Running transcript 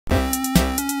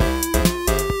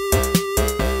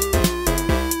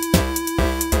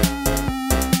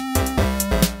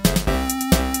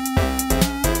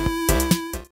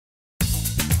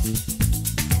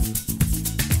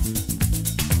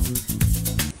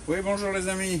Oui, bonjour les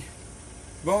amis.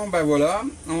 Bon, ben voilà,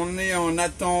 on est en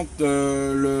attente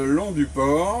le long du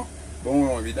port.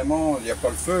 Bon, évidemment, il n'y a pas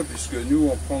le feu puisque nous,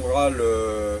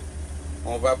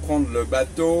 on va prendre le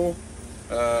bateau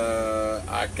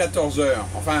à 14 h.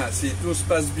 Enfin, si tout se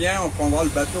passe bien, on prendra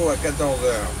le bateau à 14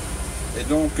 h. Et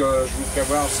donc, je vous ferai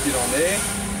voir ce qu'il en est.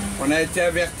 On a été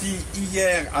averti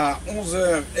hier à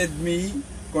 11h30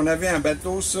 qu'on avait un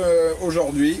bateau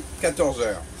aujourd'hui, 14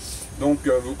 h. Donc,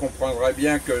 vous comprendrez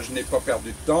bien que je n'ai pas perdu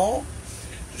de temps.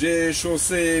 J'ai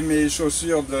chaussé mes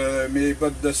chaussures, mes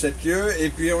bottes de 7 lieues et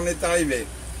puis on est arrivé.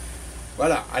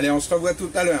 Voilà, allez, on se revoit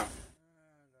tout à l'heure.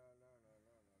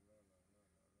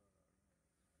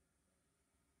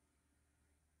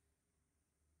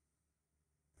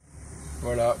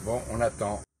 Voilà, bon, on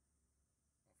attend.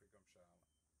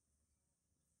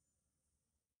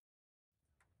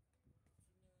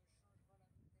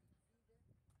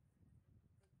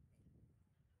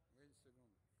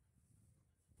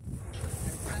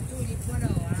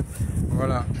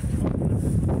 Voilà,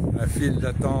 la file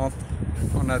d'attente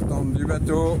en attente du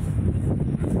bateau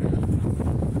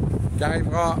qui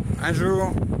arrivera un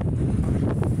jour.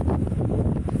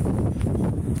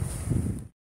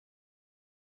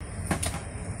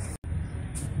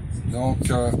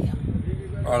 Donc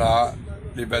voilà,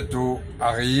 les bateaux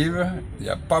arrivent, il y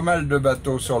a pas mal de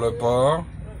bateaux sur le port,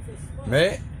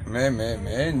 mais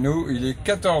nous, il est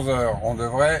 14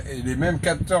 h, il est même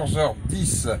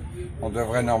 14h10, on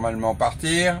devrait normalement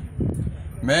partir,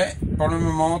 mais pour le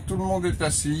moment, tout le monde est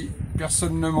assis,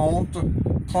 personne ne monte,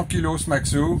 tranquillos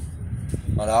maxou,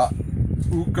 voilà,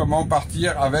 ou comment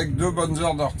partir avec 2 bonnes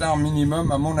heures de retard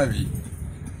minimum à mon avis.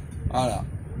 Voilà,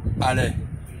 allez,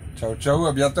 ciao ciao,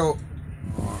 à bientôt.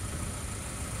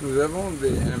 Nous avons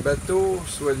un bateau,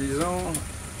 soi-disant,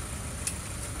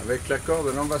 avec l'accord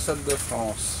de l'ambassade de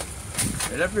France.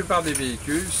 Et la plupart des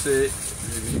véhicules, c'est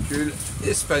des véhicules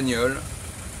espagnols.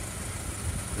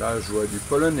 Là, je vois du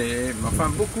polonais, mais enfin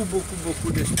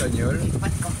beaucoup d'espagnols. Et pas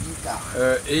de camping-car.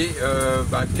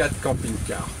 4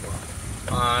 camping-cars.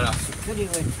 Voilà. C'est que des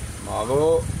voitures.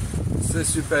 Bravo, c'est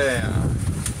super.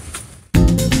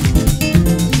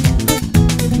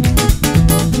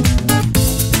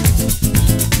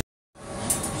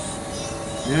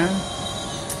 Bien.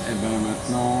 Et bien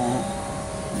maintenant,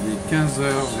 il est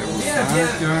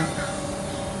 15h05.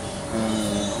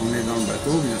 On est dans le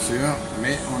bateau, bien sûr,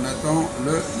 mais on attend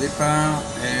le départ.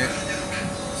 Et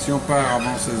si on part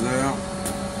avant 16h,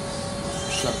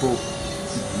 chapeau.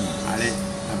 Allez,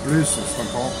 à plus, on se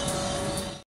reprend.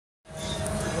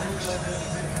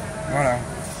 Voilà.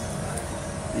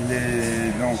 Il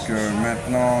est donc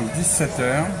maintenant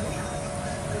 17h.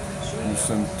 Nous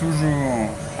sommes toujours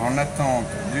en attente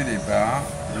du départ.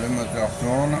 Le moteur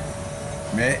tourne,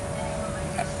 mais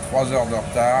à 3 heures de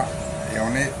retard et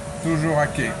on est toujours à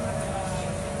quai.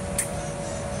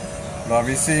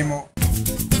 Bravissimo.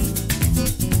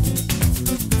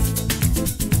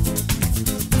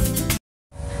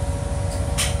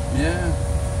 Bien.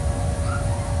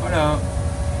 Voilà.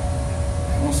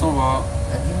 On s'en va.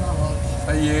 Du Maroc.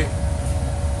 Ça y est.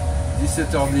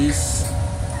 17h10.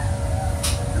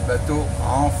 Le bateau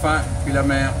a enfin pris la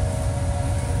mer.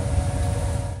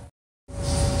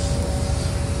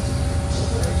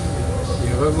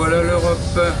 Et revoilà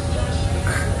l'Europe.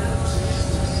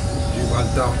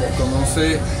 Gibraltar pour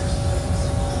commencer.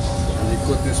 Les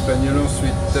côtes espagnoles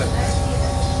ensuite.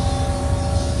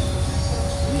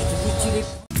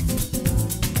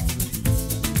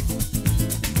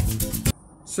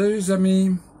 Salut les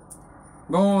amis.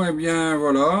 Bon, et bien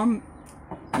voilà.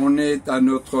 On est à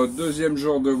notre 2e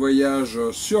jour de voyage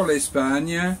sur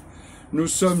l'Espagne. Nous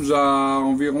sommes à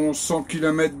environ 100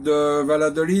 km de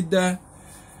Valladolid.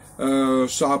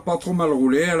 Ça a pas trop mal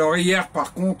roulé. Alors hier,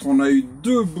 par contre, on a eu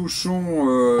 2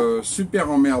 bouchons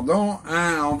super emmerdants.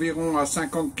 Un environ à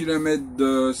 50 km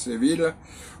de Séville,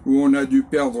 où on a dû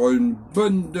perdre une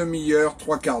bonne demi-heure,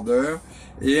 3/4 d'heure.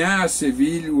 Et un à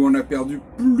Séville, où on a perdu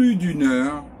plus d'1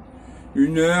 heure.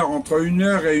 1 heure, entre 1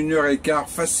 heure et 1 heure et quart,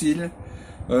 facile.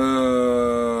 Et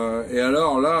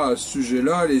alors là, à ce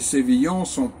sujet-là, les Sévillans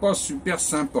sont pas super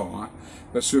sympas, hein,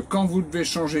 parce que quand vous devez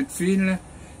changer de fil,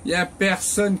 il n'y a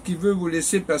personne qui veut vous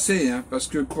laisser passer, hein, parce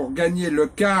que pour gagner le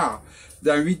quart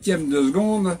d'un 1/8 de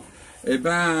seconde, eh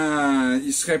ben,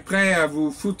 ils seraient prêts à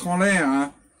vous foutre en l'air,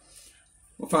 hein.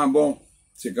 Enfin bon,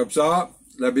 c'est comme ça,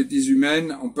 la bêtise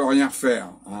humaine, on peut rien faire,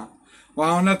 hein.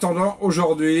 En attendant,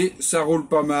 aujourd'hui, ça roule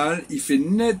pas mal. Il fait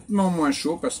nettement moins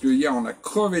chaud parce que hier, on a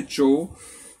crevé de chaud.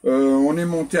 On est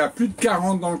monté à plus de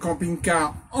 40 dans le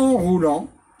camping-car en roulant.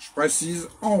 Je précise,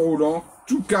 en roulant,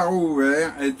 tout carreau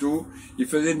ouvert et tout. Il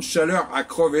faisait une chaleur à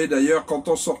crever. D'ailleurs, quand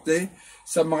on sortait,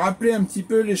 ça me rappelait un petit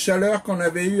peu les chaleurs qu'on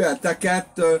avait eues à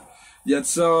TAKAT il y a de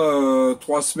ça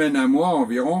 3 semaines, un mois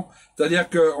environ. C'est-à-dire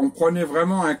qu'on prenait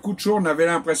vraiment un coup de chaud, on avait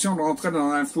l'impression de rentrer dans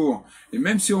un four. Et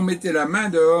même si on mettait la main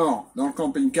dehors dans le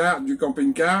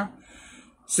camping-car,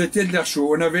 c'était de l'air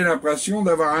chaud. On avait l'impression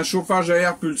d'avoir un chauffage à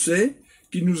air pulsé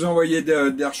qui nous envoyait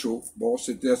de l'air chaud. Bon,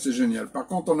 c'était assez génial. Par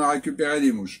contre, on a récupéré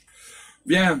des mouches.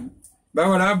 Bien, ben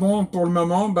voilà, bon, pour le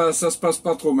moment, ben ça se passe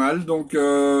pas trop mal. Donc,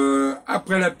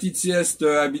 après la petite sieste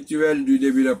habituelle du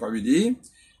début d'après-midi,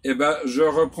 eh ben, je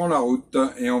reprends la route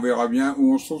et on verra bien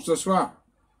où on se trouve ce soir.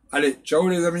 Allez, ciao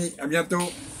les amis, à bientôt.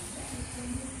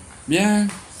 Bien,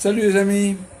 salut les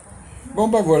amis. Bon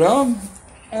ben voilà,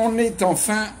 on est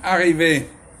enfin arrivé.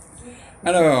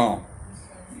 Alors,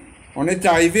 on est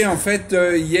arrivé en fait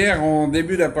hier en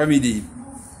début d'après-midi.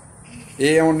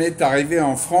 Et on est arrivé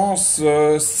en France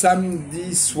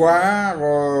samedi soir,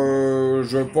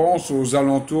 je pense aux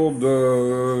alentours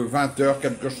de 20h,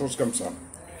 quelque chose comme ça.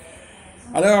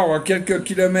 Alors, quelques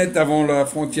kilomètres avant la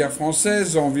frontière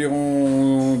française,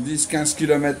 environ 10-15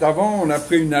 kilomètres avant, on a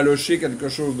pris une alochée, quelque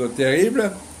chose de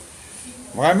terrible.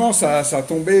 Vraiment, ça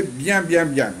tombait bien.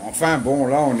 Enfin, bon,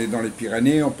 là, on est dans les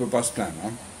Pyrénées, on peut pas se plaindre.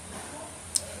 Hein.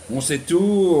 On sait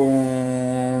tout,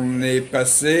 on est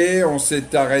passé, on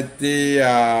s'est arrêté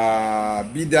à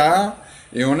Bidart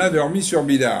et on a dormi sur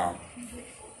Bidart.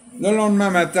 Le lendemain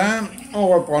matin, on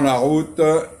reprend la route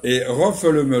et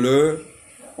refeu-le-meuleux.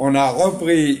 On a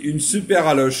repris une super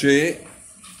alochée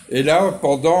et là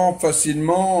pendant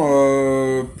facilement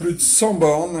plus de 100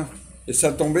 bornes et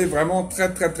ça tombait vraiment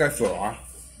très fort. Hein.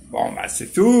 Bon bah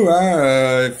c'est tout,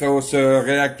 hein. Il faut se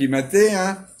réacclimater,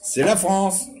 hein. C'est la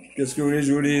France. Qu'est-ce que vous voulez que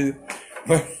je vous dise?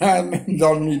 Voilà, même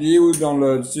dans le midi ou dans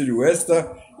le sud-ouest,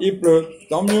 il pleut.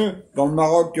 Tant mieux. Dans le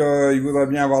Maroc, il voudrait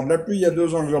bien avoir de la pluie. Il y a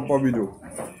 2 ans que j'en pas vu d'eau.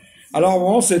 Alors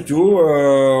bon, c'est tout.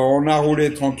 On a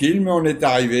roulé tranquille, mais on est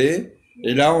arrivé.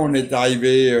 Et là, on est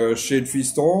arrivé chez le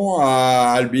fiston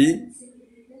à Albi,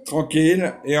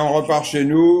 tranquille, et on repart chez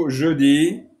nous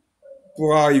jeudi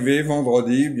pour arriver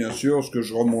vendredi, bien sûr, parce que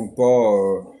je remonte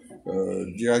pas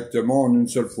directement en une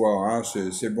seule fois. Hein.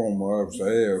 C'est bon, moi, vous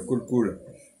savez, cool.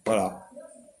 Voilà.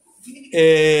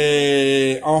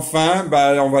 Et enfin,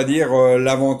 bah, on va dire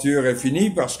l'aventure est finie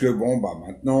parce que bon, bah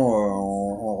maintenant,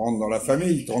 on rentre dans la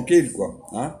famille, tranquille, quoi.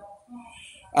 Hein.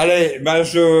 Allez, ben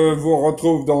je vous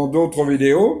retrouve dans d'autres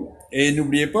vidéos. Et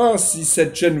n'oubliez pas, si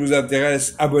cette chaîne vous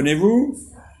intéresse, abonnez-vous.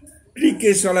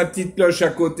 Cliquez sur la petite cloche à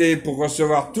côté pour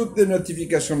recevoir toutes les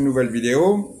notifications de nouvelles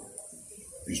vidéos.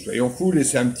 Puis soyons fous,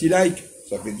 laissez un petit like,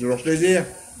 ça fait toujours plaisir.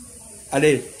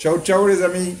 Allez, ciao les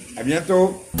amis, à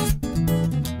bientôt.